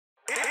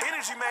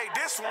Energy made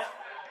this one.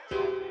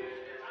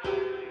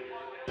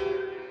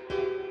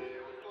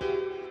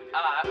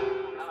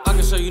 I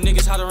can show you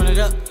niggas how to run it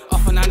up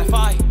off a 9 to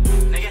 5.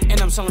 Nigga.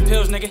 And I'm selling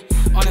pills, nigga,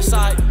 on the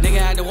side. Nigga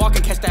had to walk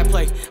and catch that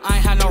play. I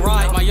ain't had no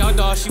ride. My young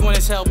dog, she wanna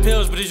sell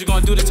pills, but is you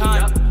gonna do the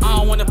time? I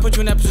don't wanna put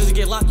you in that position to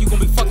get locked. You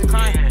gonna be fucking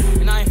crying,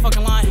 and I ain't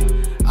fucking lying.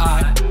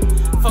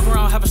 Fuck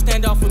around, have a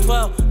standoff with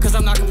 12, cause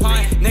I'm not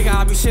complying. Nigga,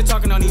 I be shit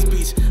talking on these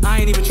beats. I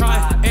ain't even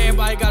trying.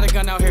 Everybody got a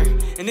gun out here,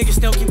 and niggas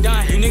still keep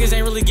dying. You niggas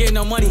ain't really getting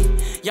no money.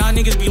 Y'all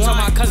niggas be lying.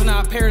 My cousin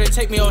out here to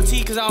take me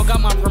OT, cause I don't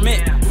got my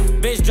permit.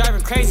 Bitch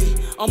driving crazy,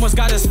 almost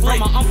got his split.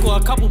 My uncle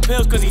a couple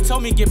pills, cause he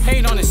told me to get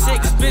paid on the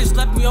 6. Bitch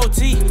left me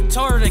OT,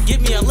 told her to get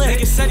me a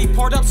lift. Nigga said he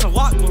poured up some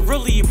walk, but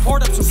really he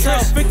poured up some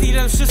pills. 50 of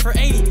them shits for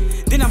 80,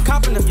 then I'm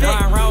copping the fit.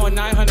 Riding around with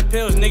 900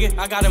 pills, nigga,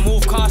 I gotta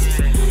move cautious.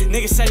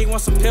 Nigga said he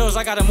want some pills,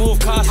 I gotta move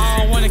cautious.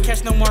 I don't wanna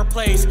catch no more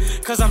plays,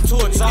 cause I'm too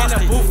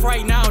exhausted. In the booth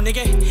right now,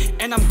 nigga,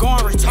 and I'm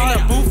going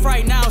retarded. In the booth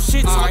right now,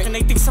 shit talking,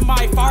 they think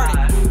somebody farted.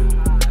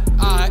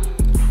 Alright.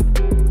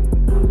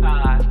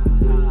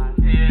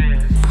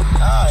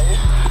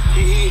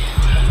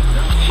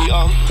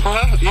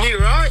 You need a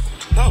ride?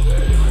 No.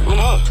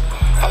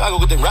 I gotta go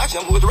get the ratchet.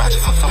 I'm gonna go get the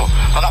ratchet. Fuck someone.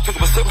 I gotta pick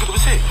up a stick, pick up a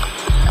stick.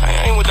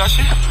 I ain't with that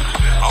shit.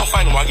 I don't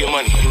fight no more, I get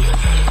money.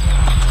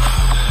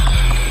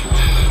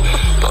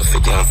 About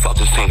 50 on the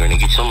fucking finger and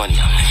get your money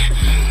out, nigga.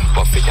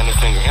 About 50 on the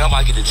finger. And I'm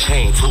about to get the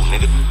chain too,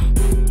 nigga.